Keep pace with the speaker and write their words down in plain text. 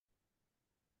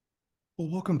Well,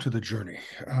 welcome to the journey.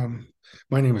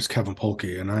 My name is Kevin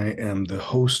Polke, and I am the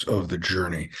host of The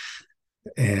Journey.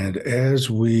 And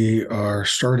as we are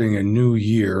starting a new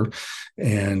year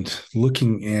and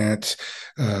looking at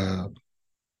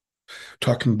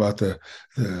talking about the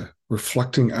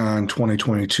reflecting on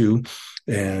 2022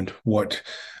 and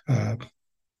uh,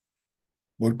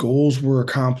 what goals were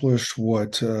accomplished,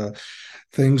 what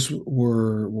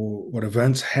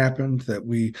events happened that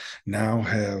we now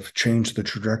have changed the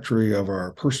trajectory of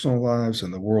our personal lives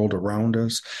and the world around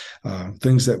us,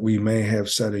 things that we may have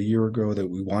said a year ago that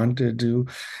we wanted to do,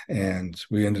 and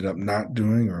we ended up not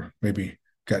doing, or maybe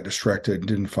got distracted and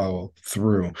didn't follow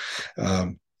through.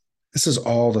 This is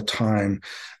all the time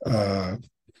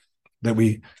that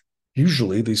we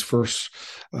usually these first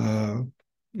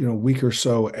week or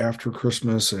so after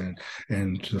Christmas and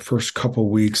the first couple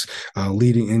weeks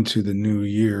leading into the new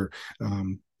year,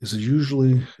 is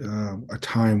usually a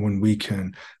time when we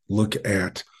can look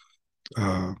at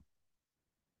uh,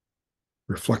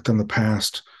 reflect on the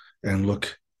past and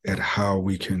look at how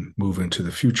we can move into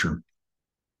the future.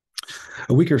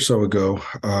 A week or so ago,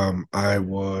 I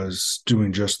was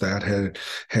doing just that.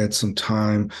 Had some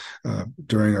time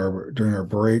during our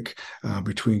break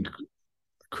between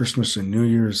Christmas and New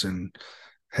Year's, and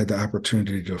had the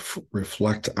opportunity to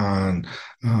reflect on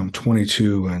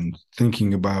 22 and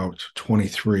thinking about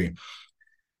 23.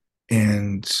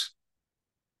 And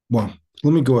well,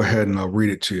 let me go ahead and I'll read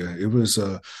it to you. It was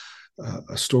a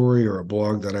story or a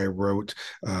blog that I wrote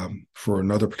for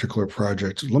another particular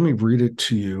project. Let me read it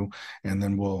to you, and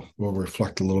then we'll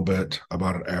reflect a little bit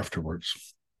about it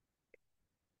afterwards.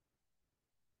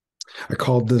 I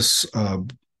called this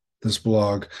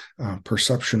blog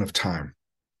 "Perception of Time."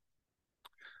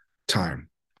 Time.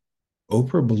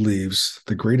 Oprah believes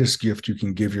the greatest gift you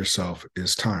can give yourself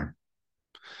is time.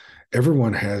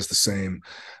 Everyone has the same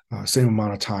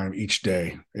amount of time each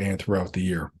day and throughout the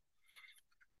year.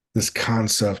 This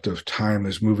concept of time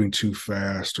is moving too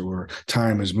fast or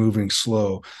time is moving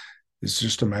slow is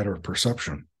just a matter of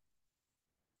perception.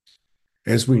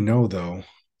 As we know, though,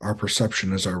 our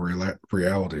perception is our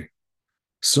reality.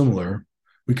 Similar,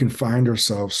 we can find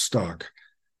ourselves stuck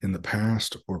in the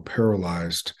past or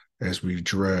paralyzed as we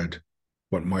dread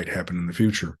what might happen in the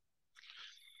future.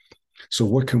 So,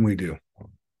 what can we do?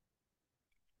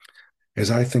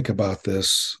 As I think about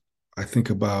this, I think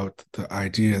about the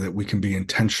idea that we can be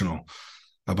intentional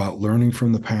about learning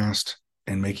from the past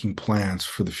and making plans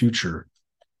for the future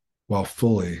while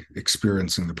fully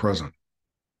experiencing the present.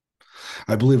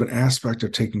 I believe an aspect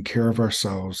of taking care of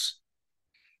ourselves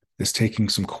is taking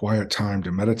some quiet time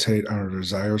to meditate on our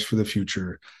desires for the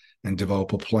future and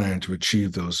develop a plan to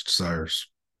achieve those desires.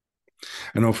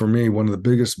 I know for me, one of the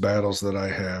biggest battles that I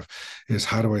have is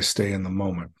how do I stay in the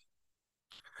moment?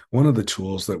 One of the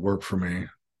tools that work for me,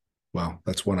 well,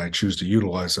 that's when I choose to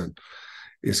utilize it,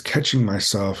 is catching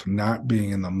myself not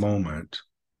being in the moment,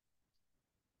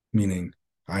 meaning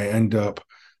I end up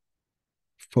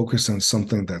focused on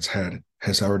something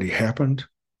has already happened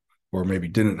or maybe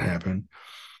didn't happen,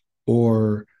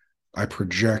 or I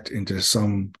project into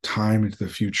some time into the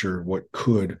future what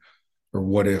could or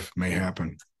what if may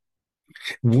happen.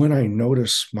 When I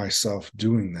notice myself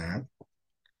doing that,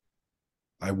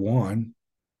 I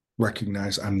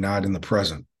recognize I'm not in the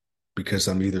present because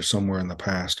I'm either somewhere in the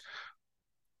past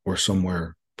or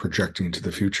somewhere projecting to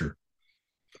the future.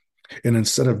 And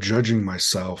instead of judging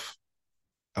myself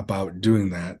about doing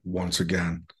that once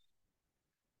again,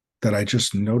 that I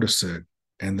just notice it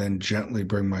and then gently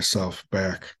bring myself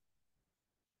back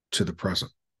to the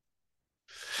present.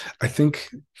 I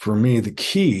think for me, the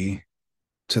key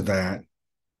to that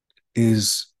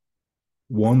is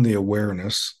one, the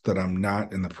awareness that I'm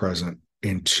not in the present,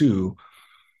 and two,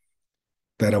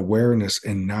 that awareness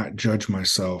and not judge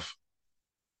myself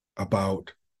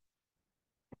about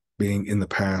being in the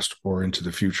past or into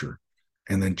the future,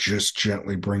 and then just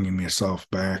gently bringing myself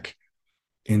back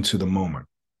into the moment.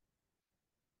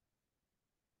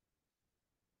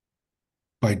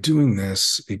 By doing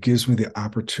this, it gives me the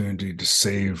opportunity to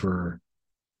savor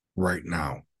right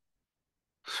now,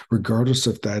 regardless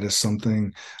if that is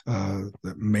something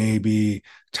that may be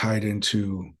tied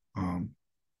into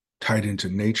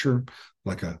nature,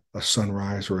 like a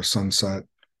sunrise or a sunset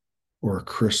or a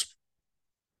crisp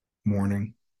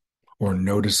morning, or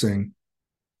noticing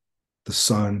the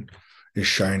sun is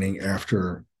shining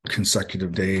after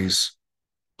consecutive days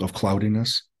of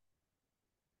cloudiness.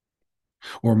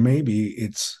 Or maybe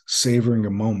it's savoring a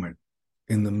moment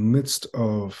in the midst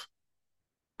of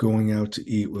going out to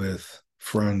eat with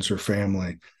friends or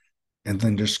family, and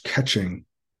then just catching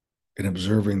and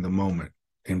observing the moment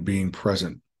and being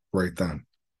present right then.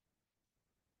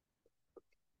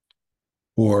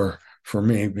 Or for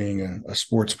me, being a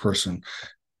sports person,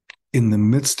 in the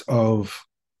midst of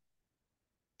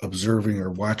observing or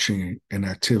watching an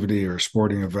activity or a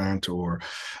sporting event or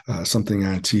something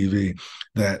on TV,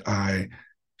 that I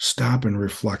stop and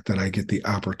reflect, that I get the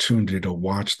opportunity to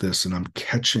watch this and I'm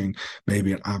catching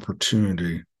maybe an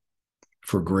opportunity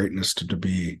for greatness to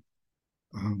be,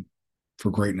 um, for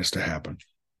greatness to happen,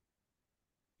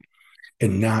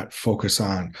 and not focus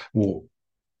on, well,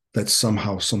 that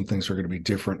somehow some things are going to be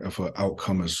different if an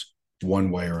outcome is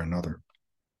one way or another.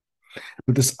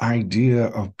 But this idea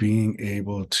of being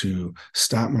able to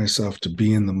stop myself, to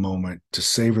be in the moment, to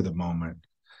savor the moment,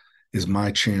 is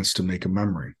my chance to make a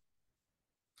memory.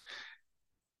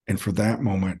 And for that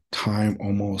moment, time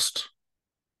almost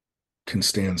can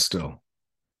stand still.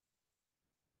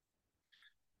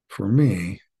 For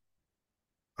me,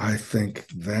 I think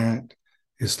that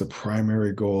is the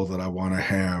primary goal that I want to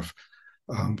have,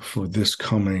 for this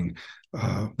coming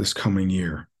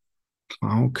year.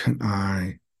 How can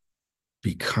I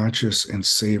be conscious and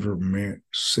savor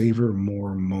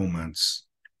more moments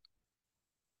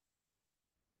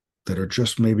that are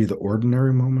just maybe the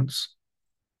ordinary moments,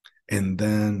 and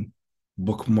then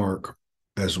bookmark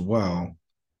as well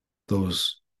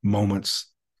those moments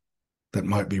that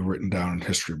might be written down in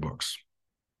history books.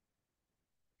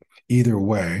 Either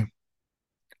way,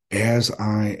 as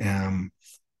I am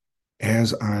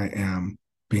as I am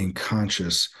being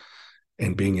conscious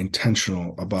and being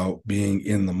intentional about being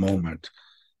in the moment,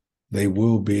 they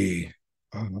will be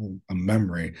a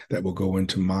memory that will go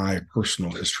into my personal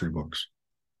history books.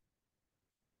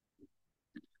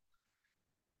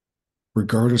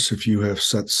 Regardless if you have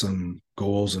set some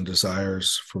goals and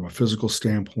desires from a physical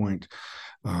standpoint,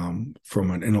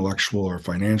 from an intellectual or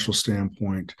financial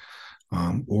standpoint,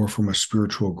 or from a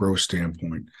spiritual growth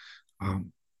standpoint,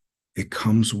 um, it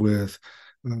comes with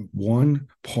one,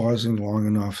 pausing long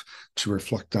enough to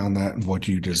reflect on that and what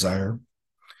you desire,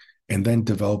 and then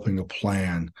developing a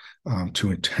plan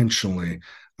to intentionally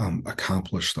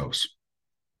accomplish those.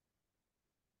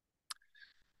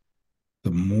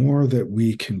 The more that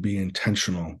we can be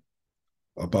intentional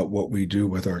about what we do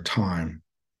with our time,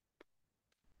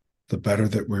 the better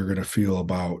that we're going to feel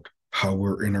about how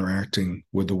we're interacting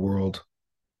with the world,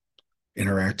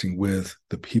 interacting with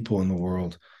the people in the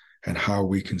world, and how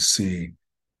we can see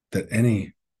that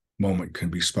any moment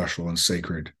can be special and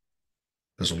sacred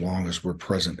as long as we're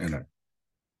present in it.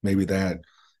 Maybe that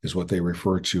is what they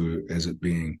refer to as it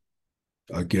being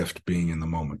a gift, being in the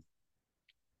moment.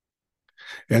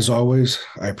 As always,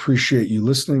 I appreciate you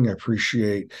listening. I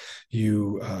appreciate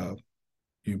you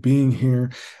being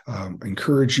here.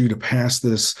 Encourage you to pass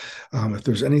this. If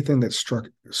there's anything that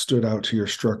stood out to you or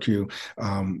struck you,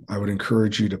 I would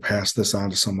encourage you to pass this on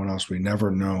to someone else. We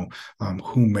never know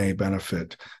who may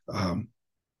benefit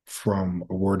from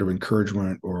a word of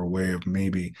encouragement or a way of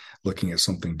maybe looking at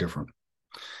something different.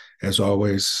 As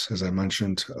always, as I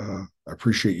mentioned, I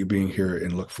appreciate you being here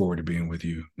and look forward to being with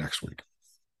you next week.